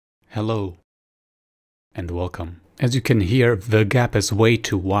Hello and welcome. As you can hear, the gap is way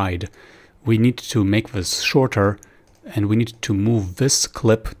too wide. We need to make this shorter and we need to move this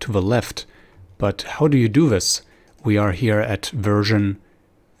clip to the left. But how do you do this? We are here at version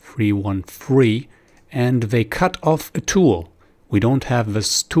 3.1.3 and they cut off a tool. We don't have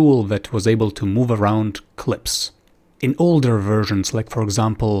this tool that was able to move around clips. In older versions, like for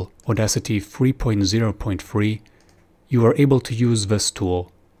example Audacity 3.0.3, you are able to use this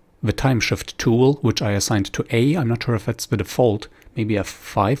tool. The time shift tool, which I assigned to A, I'm not sure if that's the default, maybe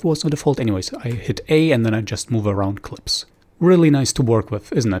F5 was the default. Anyways, I hit A and then I just move around clips. Really nice to work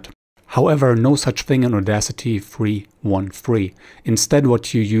with, isn't it? However, no such thing in Audacity 3.1.3. Instead,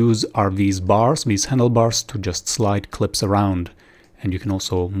 what you use are these bars, these handlebars, to just slide clips around. And you can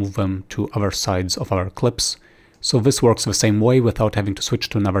also move them to other sides of our clips. So this works the same way without having to switch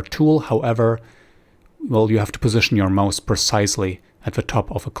to another tool. However, well, you have to position your mouse precisely at the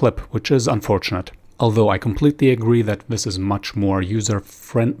top of a clip, which is unfortunate. Although I completely agree that this is much more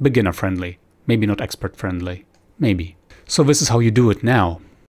beginner-friendly. Maybe not expert-friendly. Maybe. So this is how you do it now.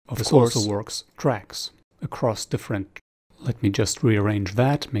 This also works tracks across different... Let me just rearrange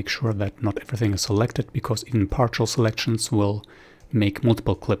that, make sure that not everything is selected, because even partial selections will make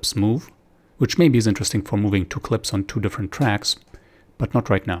multiple clips move, which maybe is interesting for moving two clips on two different tracks, but not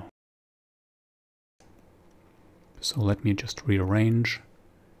right now. So let me just rearrange,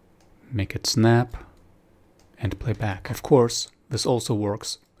 make it snap, and play back. Of course, this also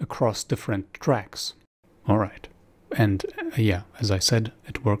works across different tracks. Alright. And yeah, as I said,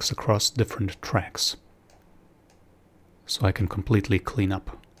 it works across different tracks. So I can completely clean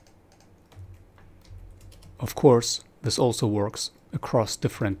up. Of course, this also works across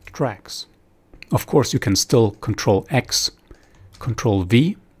different tracks. Of course, you can still Control X, Control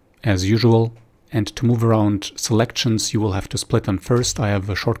V, as usual. And to move around selections, you will have to split them first. I have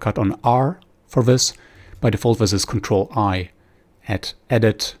a shortcut on R for this. By default, this is Control I at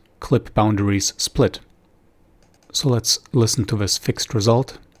Edit, Clip Boundaries, Split. So let's listen to this fixed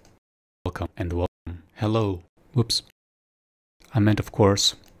result. Welcome and welcome. Hello. Whoops. I meant of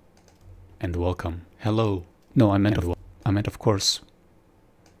course. And welcome. Hello. No, I meant of course.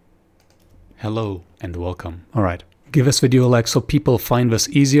 Hello and welcome. All right. Give this video a like so people find this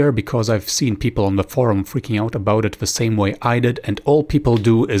easier, because I've seen people on the forum freaking out about it the same way I did, and all people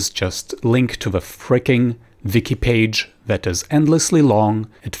do is just link to the freaking wiki page that is endlessly long.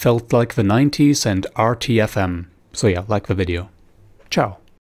 It felt like the 90s and RTFM. So yeah, like the video. Ciao.